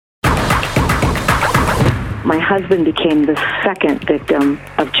My husband became the second victim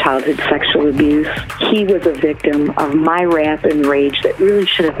of childhood sexual abuse. He was a victim of my wrath and rage that really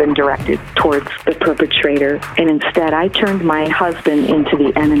should have been directed towards the perpetrator. And instead, I turned my husband into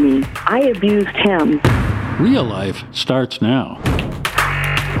the enemy. I abused him. Real Life starts now.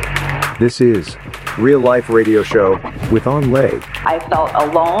 This is Real Life Radio Show with Anh Lê. I felt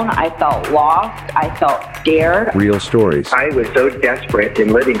alone. I felt lost. I felt scared. Real stories. I was so desperate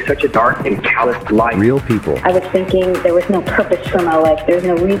in living such a dark and callous life. Real people. I was thinking there was no purpose for my life. There's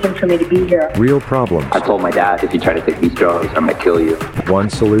no reason for me to be here. Real problems. I told my dad, if you try to take these drugs, I'm going to kill you. One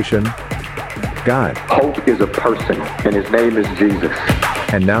solution. God. Hope is a person, and his name is Jesus.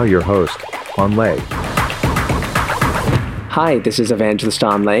 And now your host, Anh Lê. Hi, this is Evangelist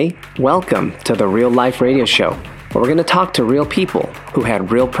Anh. Welcome to the Real Life Radio Show, where we're going to talk to real people who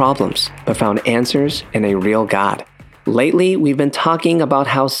had real problems, but found answers in a real God. Lately, we've been talking about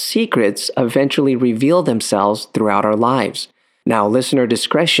how secrets eventually reveal themselves throughout our lives. Now, listener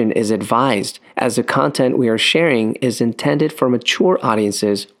discretion is advised, as the content we are sharing is intended for mature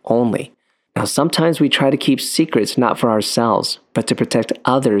audiences only. Now, sometimes we try to keep secrets not for ourselves, but to protect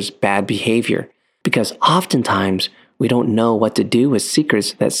others' bad behavior, because oftentimes, we don't know what to do with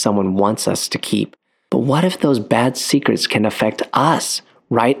secrets that someone wants us to keep. But what if those bad secrets can affect us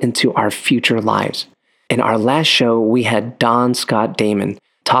right into our future lives? In our last show, we had Dawn Scott Damon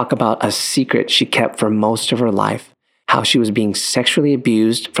talk about a secret she kept for most of her life, how she was being sexually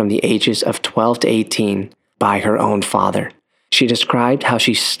abused from the ages of 12 to 18 by her own father. She described how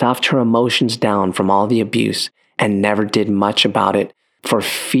she stuffed her emotions down from all the abuse and never did much about it for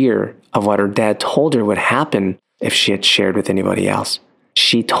fear of what her dad told her would happen if she had shared with anybody else.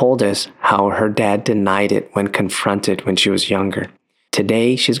 She told us how her dad denied it when confronted when she was younger.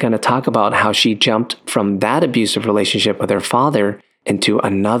 Today, she's going to talk about how she jumped from that abusive relationship with her father into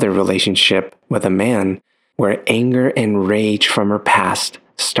another relationship with a man where anger and rage from her past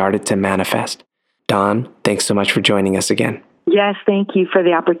started to manifest. Dawn, thanks so much for joining us again. Yes, thank you for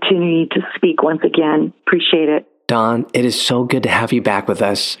the opportunity to speak once again. Appreciate it. Dawn, it is so good to have you back with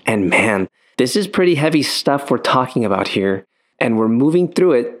us. And man, this is pretty heavy stuff we're talking about here, and we're moving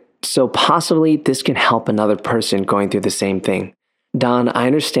through it, so possibly this can help another person going through the same thing. Dawn, I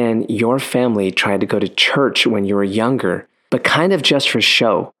understand your family tried to go to church when you were younger, but kind of just for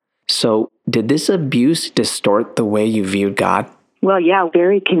show. So did this abuse distort the way you viewed God? Well, yeah,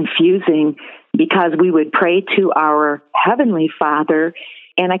 very confusing, because we would pray to our Heavenly Father,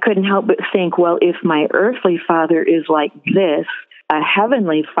 and I couldn't help but think, well, if my earthly father is like this, a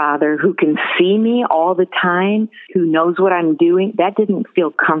Heavenly Father who can see me all the time, who knows what I'm doing, that didn't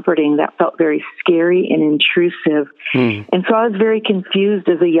feel comforting. That felt very scary and intrusive. And so I was very confused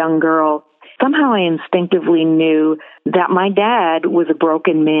as a young girl. Somehow I instinctively knew that my dad was a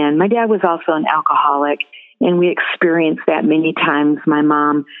broken man. My dad was also an alcoholic, and we experienced that many times. My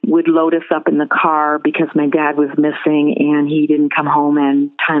mom would load us up in the car because my dad was missing and he didn't come home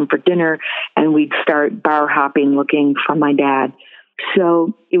in time for dinner, and we'd start bar hopping looking for my dad.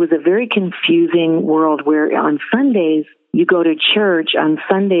 So it was a very confusing world where on Sundays, you go to church. On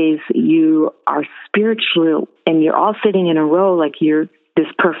Sundays, you are spiritual and you're all sitting in a row like you're this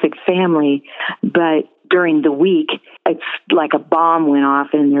perfect family. But during the week, it's like a bomb went off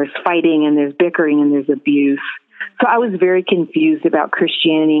and there's fighting and there's bickering and there's abuse. So I was very confused about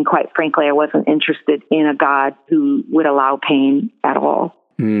Christianity. And quite frankly, I wasn't interested in a God who would allow pain at all.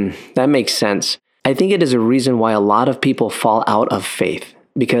 That makes sense. I think it is a reason why a lot of people fall out of faith,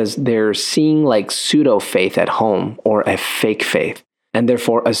 because they're seeing like pseudo-faith at home or a fake faith, and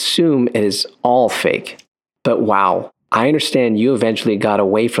therefore assume it is all fake. But wow, I understand you eventually got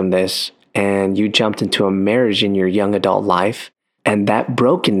away from this and you jumped into a marriage in your young adult life, and that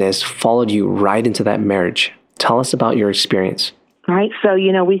brokenness followed you right into that marriage. Tell us about your experience. Right. So,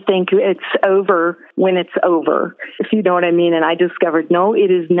 we think it's over when it's over, if you know what I mean. And I discovered, no,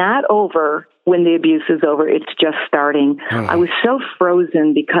 it is not over when the abuse is over. It's just starting. I was so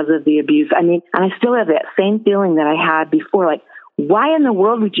frozen because of the abuse. And I still have that same feeling that I had before. Like, why in the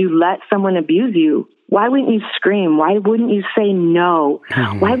world would you let someone abuse you? Why wouldn't you scream? Why wouldn't you say no?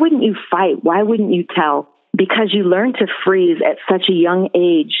 Why wouldn't you fight? Why wouldn't you tell? Because you learn to freeze at such a young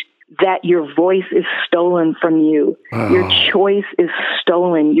age that your voice is stolen from you. Your choice is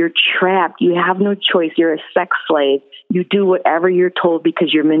stolen. You're trapped. You have no choice. You're a sex slave. You do whatever you're told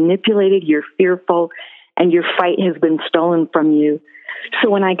because you're manipulated, you're fearful, and your fight has been stolen from you. So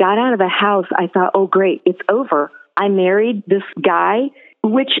when I got out of the house, I thought, oh, great, it's over. I married this guy,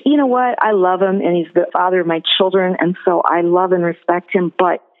 which, you know what, I love him, and he's the father of my children, and so I love and respect him,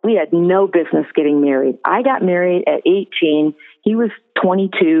 but we had no business getting married. I got married at 18. He was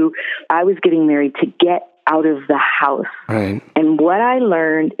 22. I was getting married to get out of the house. Right. And what I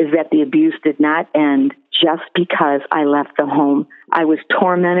learned is that the abuse did not end just because I left the home. I was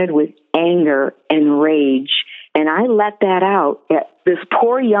tormented with anger and rage, and I let that out at this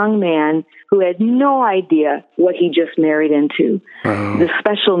poor young man who had no idea what he just married into, the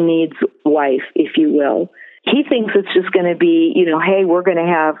special needs wife, if you will. He thinks it's just going to be, hey, we're going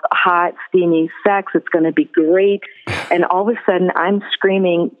to have hot, steamy sex. It's going to be great. And all of a sudden, I'm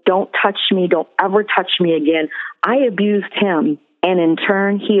screaming, don't touch me. Don't ever touch me again. I abused him. And in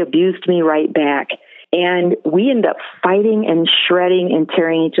turn, he abused me right back. And we ended up fighting and shredding and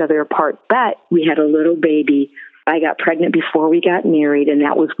tearing each other apart. But we had a little baby. I got pregnant before we got married, and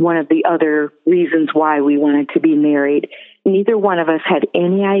that was one of the other reasons why we wanted to be married. Neither one of us had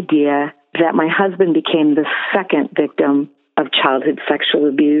any idea that my husband became the second victim of childhood sexual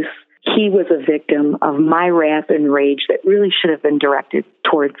abuse. He was a victim of my wrath and rage that really should have been directed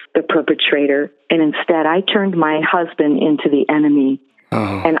towards the perpetrator. And instead, I turned my husband into the enemy,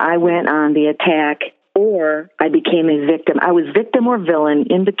 and I went on the attack, or I became a victim. I was victim or villain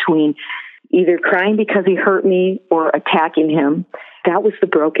in between, either crying because he hurt me or attacking him. That was the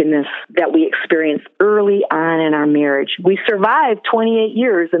brokenness that we experienced early on in our marriage. We survived 28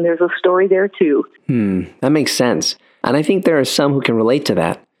 years, and there's a story there too. That makes sense. And I think there are some who can relate to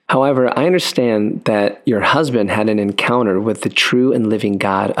that. However, I understand that your husband had an encounter with the true and living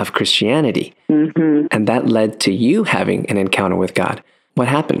God of Christianity, and that led to you having an encounter with God. What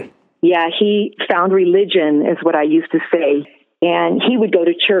happened? Yeah, he found religion, is what I used to say. And he would go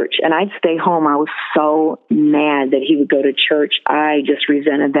to church, and I'd stay home. I was so mad that he would go to church. I just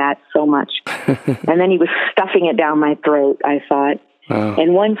resented that so much. And then he was stuffing it down my throat, I thought. Wow.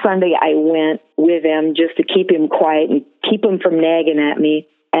 And one Sunday I went with him just to keep him quiet and keep him from nagging at me.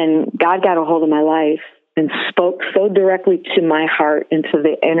 And God got a hold of my life and spoke so directly to my heart and to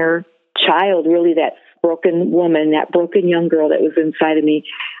the inner child, really, that broken woman, that broken young girl that was inside of me.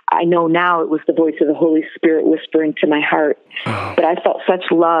 I know now it was the voice of the Holy Spirit whispering to my heart. But I felt such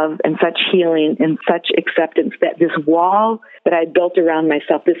love and such healing and such acceptance that this wall that I built around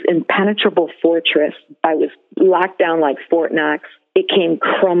myself, this impenetrable fortress, I was locked down like Fort Knox. It came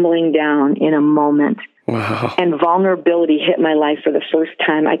crumbling down in a moment. Wow. And vulnerability hit my life for the first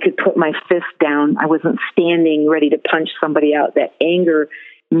time. I could put my fist down. I wasn't standing ready to punch somebody out. That anger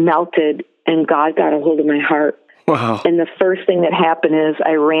melted, and God got a hold of my heart. Wow. And the first thing that happened is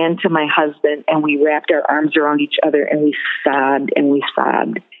I ran to my husband, and we wrapped our arms around each other, and we sobbed and we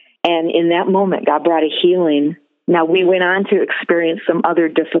sobbed. And in that moment, God brought a healing. Now, we went on to experience some other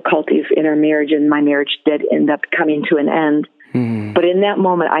difficulties in our marriage, and my marriage did end up coming to an end. But in that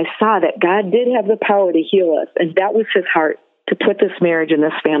moment, I saw that God did have the power to heal us, and that was his heart, to put this marriage and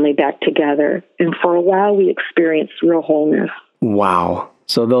this family back together. And for a while, we experienced real wholeness. Wow.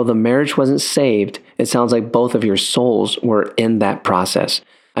 So though the marriage wasn't saved, it sounds like both of your souls were in that process.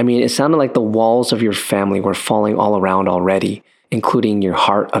 I mean, it sounded like the walls of your family were falling all around already, including your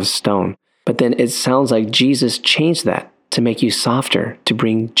heart of stone. But then it sounds like Jesus changed that to make you softer, to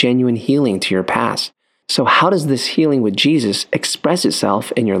bring genuine healing to your past. So how does this healing with Jesus express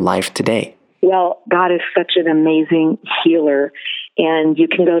itself in your life today? Well, God is such an amazing healer, and you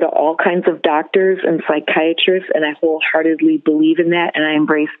can go to all kinds of doctors and psychiatrists, and I wholeheartedly believe in that, and I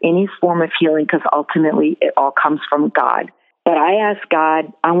embrace any form of healing because ultimately it all comes from God. But I ask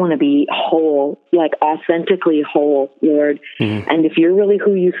God, I want to be whole, like authentically whole, Lord. And if you're really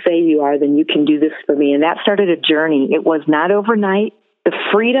who you say you are, then you can do this for me. And that started a journey. It was not overnight. The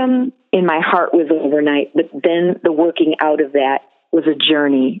freedom in my heart was overnight, but then the working out of that was a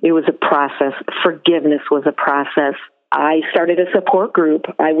journey. It was a process. Forgiveness was a process. I started a support group.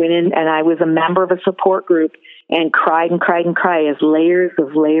 I went in and I was a member of a support group and cried and cried and cried as layers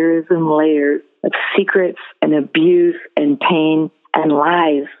of layers and layers of secrets and abuse and pain and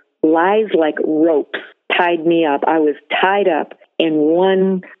lies. Lies like ropes tied me up. I was tied up in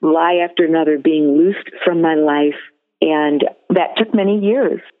one lie after another being loosed from my life. And that took many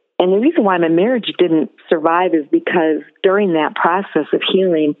years. And the reason why my marriage didn't survive is because during that process of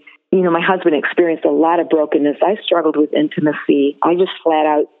healing, my husband experienced a lot of brokenness. I struggled with intimacy. I just flat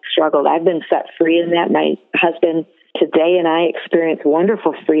out struggled. I've been set free in that. My husband today and I experience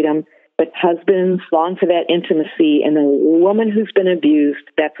wonderful freedom, but husbands long for that intimacy. And the woman who's been abused,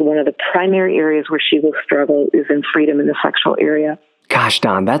 that's one of the primary areas where she will struggle, is in freedom in the sexual area. Gosh,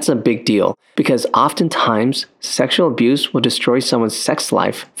 Dawn, that's a big deal because oftentimes sexual abuse will destroy someone's sex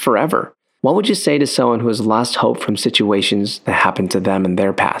life forever. What would you say to someone who has lost hope from situations that happened to them in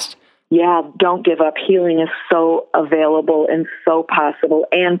their past? Yeah, don't give up. Healing is so available and so possible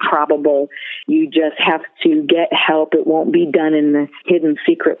and probable. You just have to get help. It won't be done in the hidden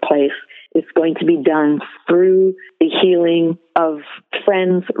secret place. is going to be done through the healing of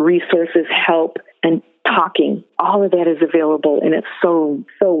friends, resources, help, and talking. All of that is available, and it's so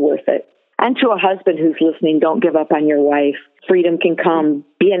worth it. And to a husband who's listening, don't give up on your wife. Freedom can come.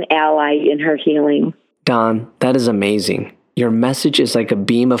 Be an ally in her healing. Dawn, that is amazing. Your message is like a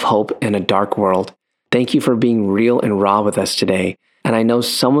beam of hope in a dark world. Thank you for being real and raw with us today. And I know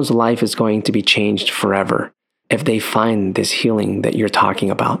someone's life is going to be changed forever if they find this healing that you're talking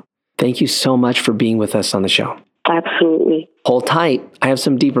about. Thank you so much for being with us on the show. Absolutely. Hold tight. I have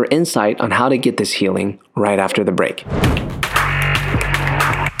some deeper insight on how to get this healing right after the break.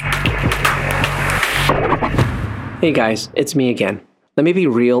 Hey guys, it's me again. Let me be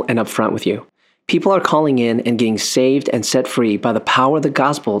real and upfront with you. People are calling in and getting saved and set free by the power of the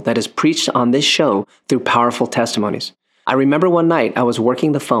gospel that is preached on this show through powerful testimonies. I remember one night I was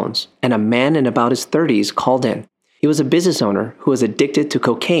working the phones and a man in about his 30s called in. He was a business owner who was addicted to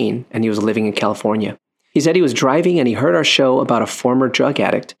cocaine and he was living in California. He said he was driving and he heard our show about a former drug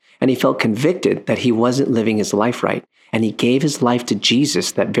addict and he felt convicted that he wasn't living his life right and he gave his life to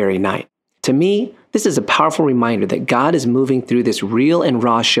Jesus that very night. To me, this is a powerful reminder that God is moving through this real and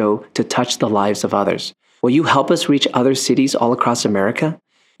raw show to touch the lives of others. Will you help us reach other cities all across America?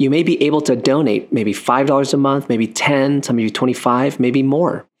 You may be able to donate maybe $5 a month, maybe $10, some of you $25, maybe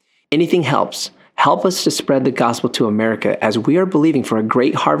more. Anything helps. Help us to spread the gospel to America as we are believing for a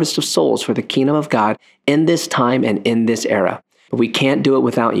great harvest of souls for the kingdom of God in this time and in this era. But we can't do it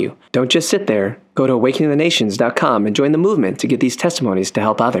without you. Don't just sit there. Go to awakeningthenations.com and join the movement to get these testimonies to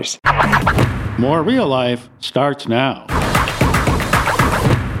help others. More Real Life starts now.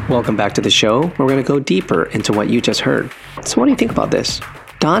 Welcome back to the show. We're going to go deeper into what you just heard. So what do you think about this?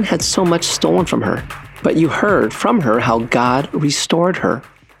 Dawn had so much stolen from her, but you heard from her how God restored her.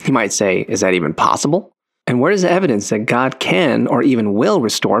 You might say, is that even possible? And where is the evidence that God can or even will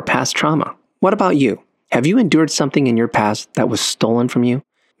restore past trauma? What about you? Have you endured something in your past that was stolen from you?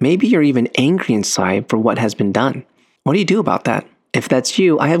 Maybe you're even angry inside for what has been done. What do you do about that? If that's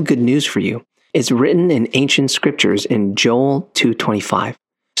you, I have good news for you. It's written in ancient scriptures in Joel 2:25.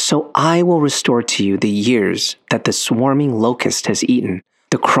 So I will restore to you the years that the swarming locust has eaten,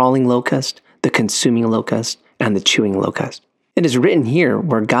 the crawling locust, the consuming locust, and the chewing locust. It is written here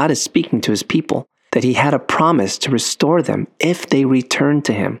where God is speaking to his people that he had a promise to restore them if they return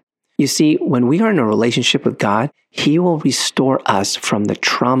to him. You see, when we are in a relationship with God, he will restore us from the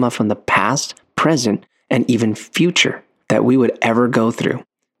trauma from the past, present, and even future that we would ever go through.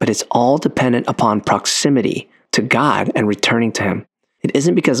 But it's all dependent upon proximity to God and returning to him. It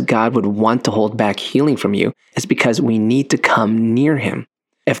isn't because God would want to hold back healing from you. It's because we need to come near him.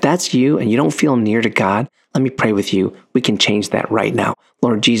 If that's you and you don't feel near to God, let me pray with you. We can change that right now.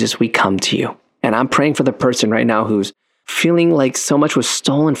 Lord Jesus, we come to you. And I'm praying for the person right now who's feeling like so much was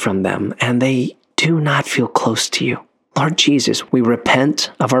stolen from them and they do not feel close to you. Lord Jesus, we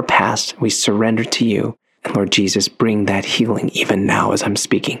repent of our past. We surrender to you. And Lord Jesus, bring that healing even now as I'm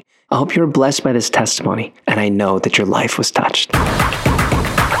speaking. I hope you're blessed by this testimony, and I know that your life was touched.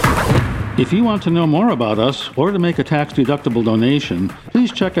 If you want to know more about us or to make a tax-deductible donation,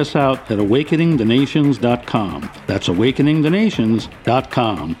 please check us out at awakeningthenations.com. That's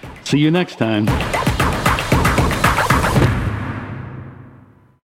awakeningthenations.com. See you next time.